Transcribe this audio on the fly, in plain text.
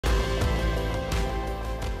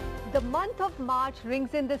The month of March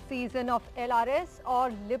rings in the season of LRS or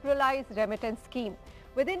Liberalized Remittance Scheme,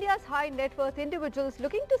 with India's high net worth individuals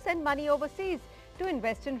looking to send money overseas to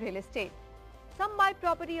invest in real estate. Some buy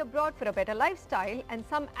property abroad for a better lifestyle and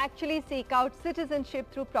some actually seek out citizenship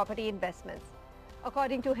through property investments.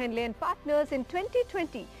 According to Henley and Partners, in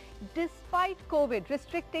 2020, despite COVID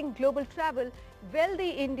restricting global travel,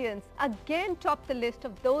 wealthy Indians again topped the list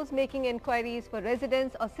of those making inquiries for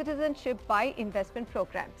residence or citizenship by investment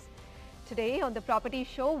programs. Today on the Property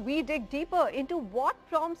Show, we dig deeper into what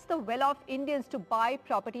prompts the well-off Indians to buy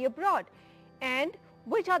property abroad and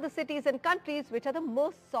which are the cities and countries which are the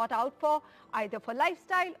most sought out for either for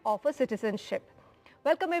lifestyle or for citizenship.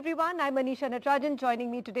 Welcome everyone. I'm Anisha Natarajan. Joining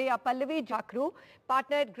me today are Pallavi Joshi Bakhru,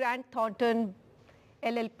 partner at Grant Thornton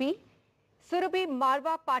LLP, Surabhi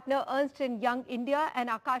Marwah, partner Ernst Young India, and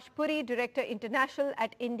Akash Puri, director international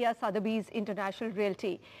at India Sotheby's International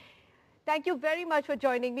Realty. Thank you very much for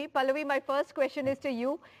joining me. Pallavi, my first question is to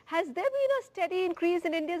you. Has there been a steady increase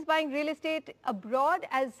in Indians buying real estate abroad,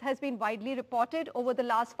 as has been widely reported over the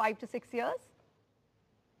last 5 to 6 years?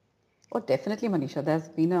 Oh, definitely, Manisha. There's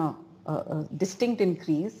been a distinct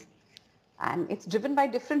increase, and it's driven by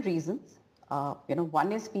different reasons.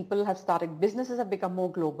 One is people have started, businesses have become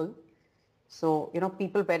more global. So,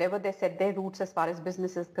 people, wherever they set their roots as far as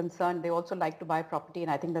business is concerned, they also like to buy property.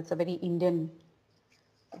 And I think that's a very Indian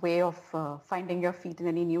way of finding your feet in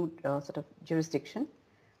any new sort of jurisdiction.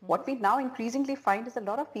 Mm-hmm. What we now increasingly find is a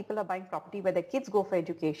lot of people are buying property where their kids go for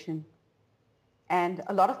education. And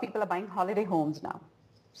a lot of people are buying holiday homes now.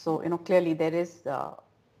 So, clearly there is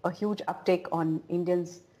a huge uptake on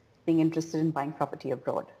Indians being interested in buying property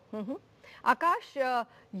abroad. Mm-hmm. Akash,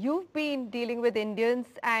 you've been dealing with Indians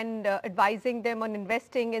and advising them on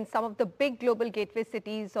investing in some of the big global gateway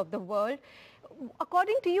cities of the world.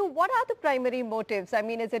 According to you, what are the primary motives? I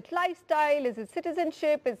mean, is it lifestyle? Is it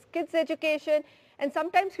citizenship? Is kids' education? And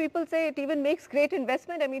sometimes people say it even makes great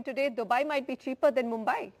investment. I mean, today Dubai might be cheaper than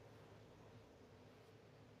Mumbai.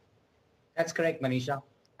 That's correct, Manisha.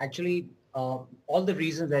 Actually, all the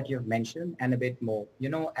reasons that you've mentioned and a bit more.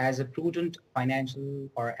 As a prudent financial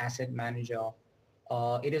or asset manager,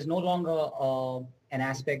 it is no longer an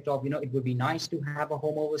aspect of, it would be nice to have a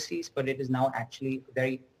home overseas, but it is now actually a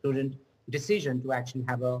very prudent decision to actually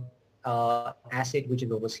have a asset which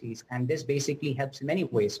is overseas. And this basically helps in many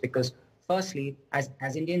ways because firstly,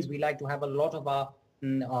 as Indians, we like to have a lot of our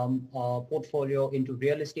portfolio into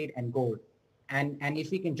real estate and gold. And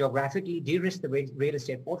if we can geographically de-risk the real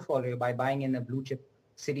estate portfolio by buying in a blue chip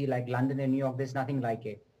city like London and New York, there's nothing like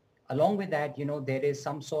it. Along with that, there is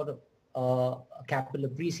some sort of capital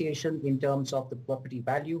appreciation in terms of the property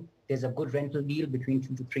value. There's a good rental yield between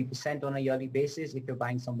 2 to 3% on a yearly basis if you're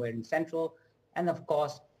buying somewhere in Central. And of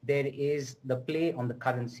course, there is the play on the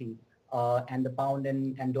currency and the pound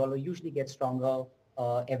and dollar usually get stronger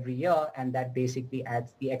every year. And that basically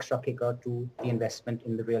adds the extra kicker to the investment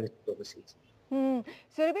in the real estate overseas.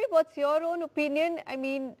 Surabhi, what's your own opinion? I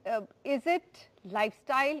mean, is it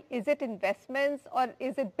lifestyle? Is it investments? Or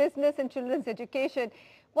is it business and children's education?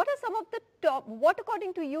 What are some of the top, what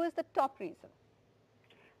according to you is the top reason?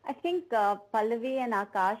 I think Pallavi and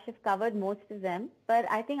Akash have covered most of them, but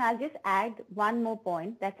I think I'll just add one more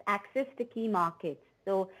point, that's access to key markets.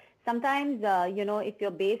 So sometimes, if you're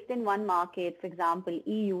based in one market, for example,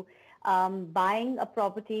 EU, buying a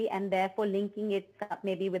property and therefore linking it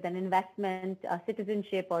maybe with an investment,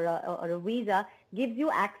 citizenship or a visa gives you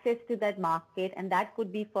access to that market, and that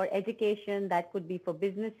could be for education, that could be for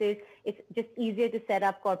businesses. It's just easier to set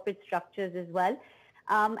up corporate structures as well.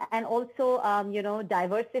 And also,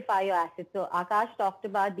 diversify your assets. So Akash talked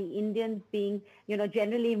about the Indians being,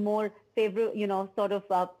 generally more favorable, sort of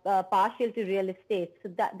partial to real estate. So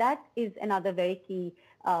that is another very key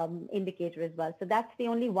indicator as well. So that's the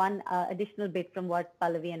only one additional bit from what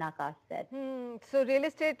Pallavi and Akash said. So real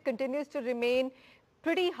estate continues to remain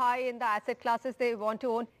pretty high in the asset classes they want to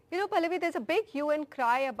own. Pallavi, there's a big hue and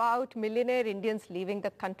cry about millionaire Indians leaving the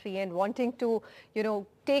country and wanting to,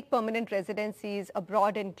 take permanent residencies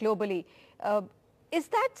abroad and globally. Is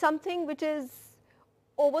that something which is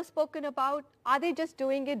overspoken about? Are they just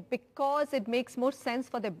doing it because it makes more sense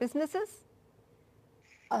for their businesses?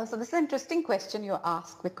 So this is an interesting question you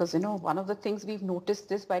ask because, one of the things we've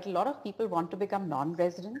noticed is that a lot of people want to become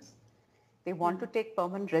non-residents. They want to take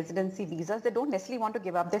permanent residency visas. They don't necessarily want to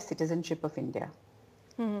give up their citizenship of India.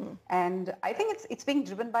 And I think it's being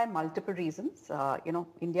driven by multiple reasons.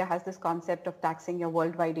 India has this concept of taxing your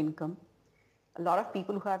worldwide income. A lot of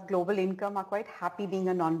people who have global income are quite happy being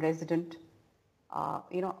a non-resident.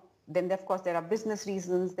 Then of course there are business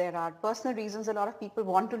reasons, there are personal reasons. A lot of people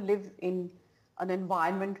want to live in an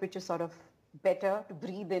environment which is sort of better to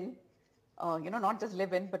breathe in, not just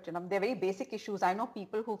live in, but they're very basic issues. I know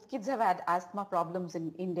people whose kids have had asthma problems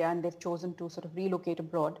in India and they've chosen to sort of relocate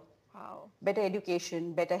abroad. Wow. Better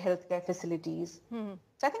education, better healthcare facilities. So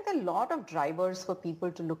I think there are a lot of drivers for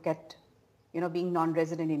people to look at, being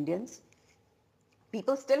non-resident Indians.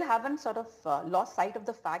 People still haven't sort of lost sight of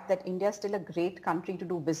the fact that India is still a great country to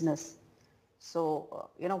do business. So,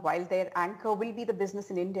 while their anchor will be the business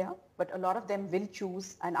in India, but a lot of them will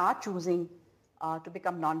choose and are choosing to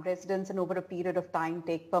become non-residents and over a period of time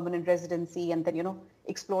take permanent residency and then,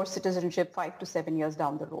 explore citizenship 5 to 7 years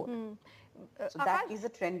down the road. So that Akash, is a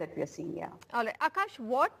trend that we are seeing, yeah. All right. Akash,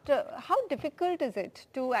 how difficult is it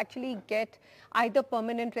to actually get either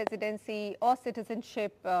permanent residency or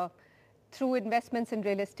citizenship through investments in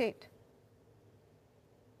real estate?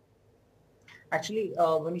 Actually,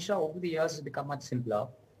 Manisha, over the years, it's become much simpler.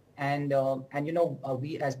 And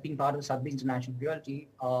we, as being part of Sotheby International Realty,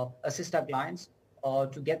 assist our clients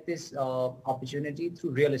to get this opportunity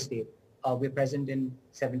through real estate. We're present in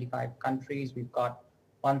 75 countries. We've got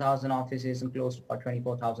 1,000 offices and close to about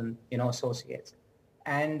 24,000, associates.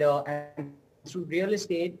 And through real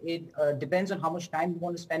estate, it depends on how much time you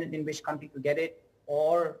want to spend in which country to get it,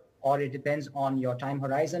 or it depends on your time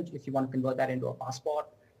horizon if you want to convert that into a passport,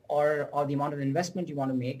 or the amount of investment you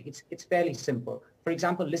want to make. It's fairly simple. For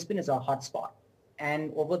example, Lisbon is our hotspot.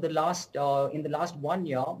 And over the last, in the last 1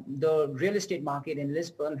 year, the real estate market in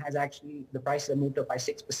Lisbon has actually, the prices have moved up by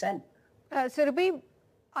 6%. Surabhi,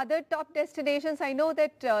 other top destinations, I know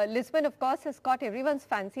that Lisbon, of course, has caught everyone's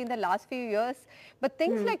fancy in the last few years. But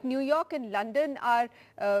things like New York and London are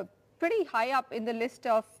pretty high up in the list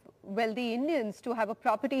of wealthy Indians to have a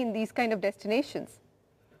property in these kind of destinations.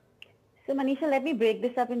 So Manisha, let me break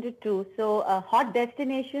this up into two. So hot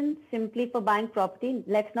destinations simply for buying property,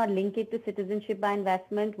 let's not link it to citizenship by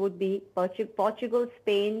investment, would be Portugal,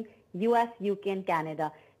 Spain, US, UK and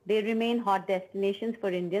Canada. They remain hot destinations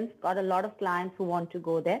for Indians. Got a lot of clients who want to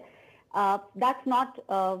go there. That's not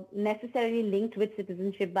necessarily linked with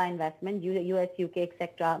citizenship by investment. US, UK,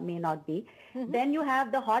 etc. may not be. Then you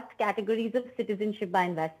have the hot categories of citizenship by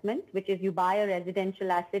investment, which is you buy a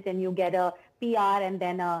residential asset and you get a PR and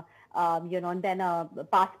then a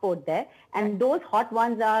passport there. And those hot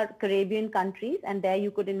ones are Caribbean countries, and there you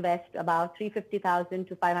could invest about $350,000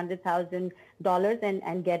 to $500,000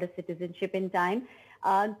 and get a citizenship in time.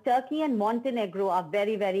 Turkey and Montenegro are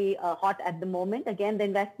very, very hot at the moment. Again, the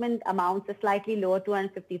investment amounts are slightly lower,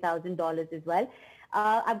 $250,000 as well.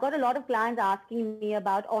 I've got a lot of clients asking me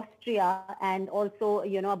about Austria and also,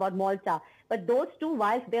 about Malta. But those two,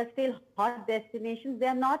 whilst they're still hot destinations,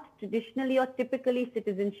 they're not traditionally or typically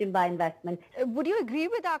citizenship by investment. Would you agree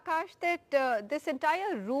with Akash that this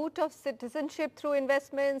entire route of citizenship through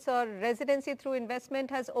investments or residency through investment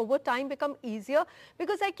has over time become easier?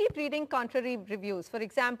 Because I keep reading contrary reviews. For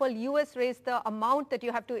example, US raised the amount that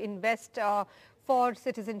you have to invest for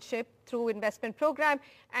citizenship through investment program,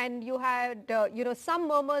 and you had some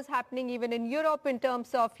murmurs happening even in Europe in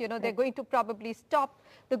terms of they're going to probably stop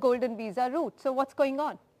the golden visa route. So what's going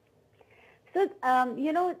on? So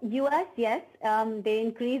US, yes, they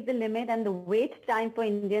increased the limit and the wait time for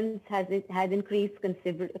Indians has increased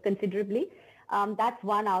considerably. That's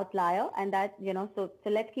one outlier, and that so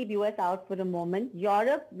let's keep US out for a moment.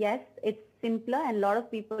 Europe, yes, it's simpler and a lot of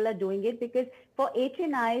people are doing it because for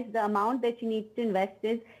HNIs, the amount that you need to invest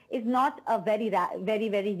is not a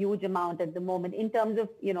very huge amount at the moment in terms of,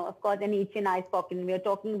 of course, an HNI's pocket. We are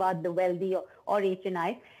talking about the wealthy or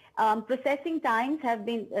HNIs. Processing timings have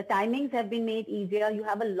been made easier. You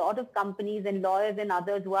have a lot of companies and lawyers and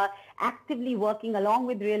others who are actively working along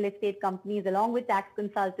with real estate companies, along with tax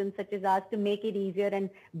consultants such as us to make it easier and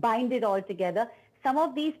bind it all together. Some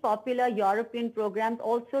of these popular European programs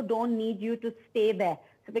also don't need you to stay there.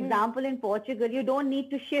 So, for example, in Portugal, you don't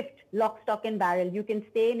need to shift lock, stock and barrel. You can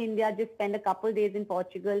stay in India, just spend a couple of days in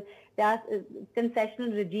Portugal. There are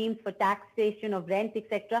concessional regimes for taxation of rent,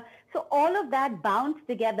 etc. So all of that bound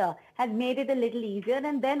together has made it a little easier.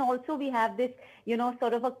 And then also we have this,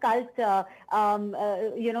 sort of a cult,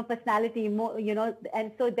 personality,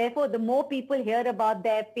 and so therefore the more people hear about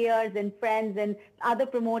their peers and friends and other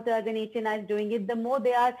promoters and HNIs doing it, the more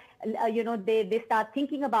they are, they start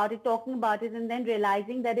thinking about it, talking about it, and then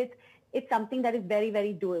realizing that it's something that is very,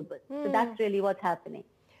 very doable. So that's really what's happening.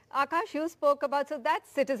 Akash, you spoke about, so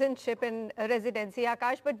that's citizenship and residency,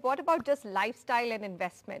 Akash, but what about just lifestyle and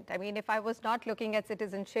investment? I mean, if I was not looking at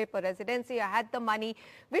citizenship or residency, I had the money,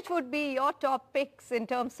 which would be your top picks in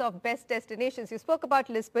terms of best destinations? You spoke about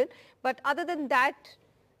Lisbon, but other than that,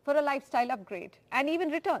 for a lifestyle upgrade and even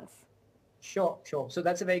returns? Sure. So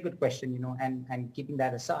that's a very good question, and keeping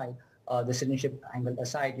that aside, the citizenship angle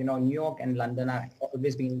aside, New York and London are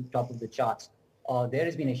always been top of the charts. There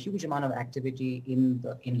has been a huge amount of activity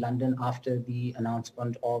in London after the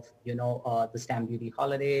announcement of, the stamp duty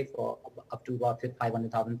holiday for up to about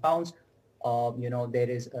 £500,000. There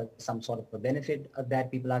is some sort of a benefit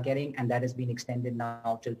that people are getting, and that has been extended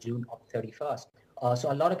now till June of 31st.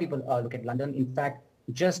 So a lot of people look at London. In fact,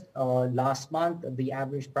 just last month, the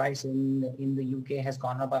average price in the UK has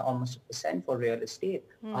gone up by almost 1% for real estate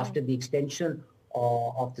after the extension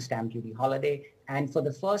of the stamp duty holiday. And for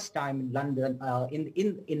the first time in London,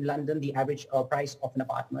 in London, the average price of an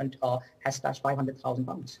apartment has touched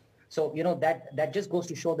 £500,000. So, that just goes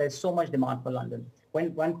to show there's so much demand for London.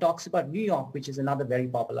 When one talks about New York, which is another very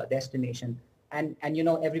popular destination, and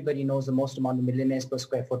everybody knows the most amount of millionaires per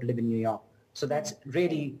square foot live in New York. So that's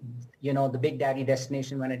really, the big daddy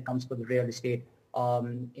destination when it comes to the real estate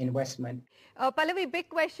investment. Pallavi, big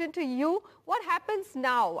question to you. What happens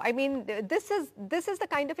now? I mean, this is the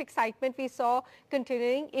kind of excitement we saw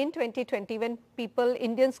continuing in 2020 when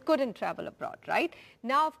Indians couldn't travel abroad, right?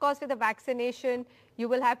 Now, of course, with the vaccination, you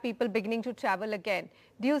will have people beginning to travel again.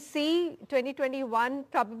 Do you see 2021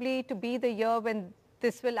 probably to be the year when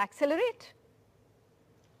this will accelerate?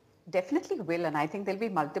 Definitely will, and I think there'll be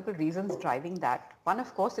multiple reasons driving that. One,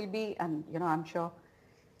 of course, will be, and I'm sure,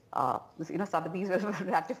 Sotheby's will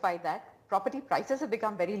ratify that. Property prices have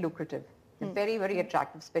become very lucrative, very, very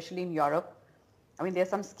attractive, especially in Europe. I mean, there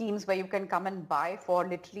are some schemes where you can come and buy for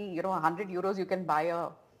literally, 100 euros. You can buy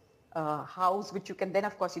a house, which you can then,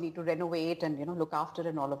 of course, you need to renovate and look after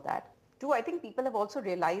and all of that. Two, I think people have also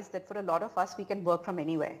realized that for a lot of us, we can work from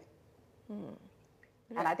anywhere.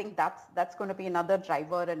 And I think that's going to be another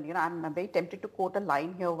driver. And, I'm very tempted to quote a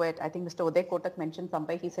line here where I think Mr. Uday Kotak mentioned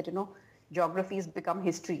somewhere. He said, geography has become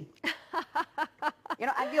history.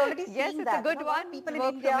 And we already seen yes, it's that. a good one. People work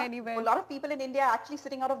in India, from anywhere. A lot of people in India are actually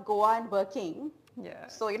sitting out of Goa and working. Yeah.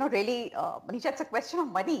 So, really, Manisha, it's a question of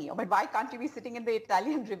money. I mean, why can't you be sitting in the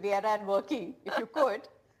Italian Riviera and working if you could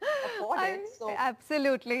afford it? So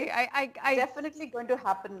absolutely. I definitely going to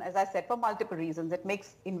happen, as I said, for multiple reasons. It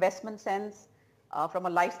makes investment sense. From a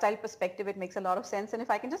lifestyle perspective, it makes a lot of sense. And if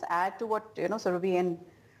I can just add to what, Surabhi and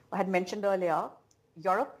had mentioned earlier,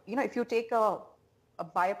 Europe, if you take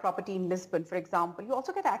buy a property in Lisbon, for example, you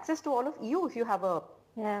also get access to all of EU if you have a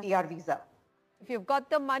PR visa. If you've got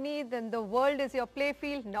the money, then the world is your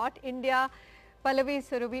playfield, not India. Pallavi,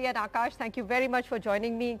 Surabhi and Akash, thank you very much for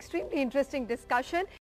joining me. Extremely interesting discussion.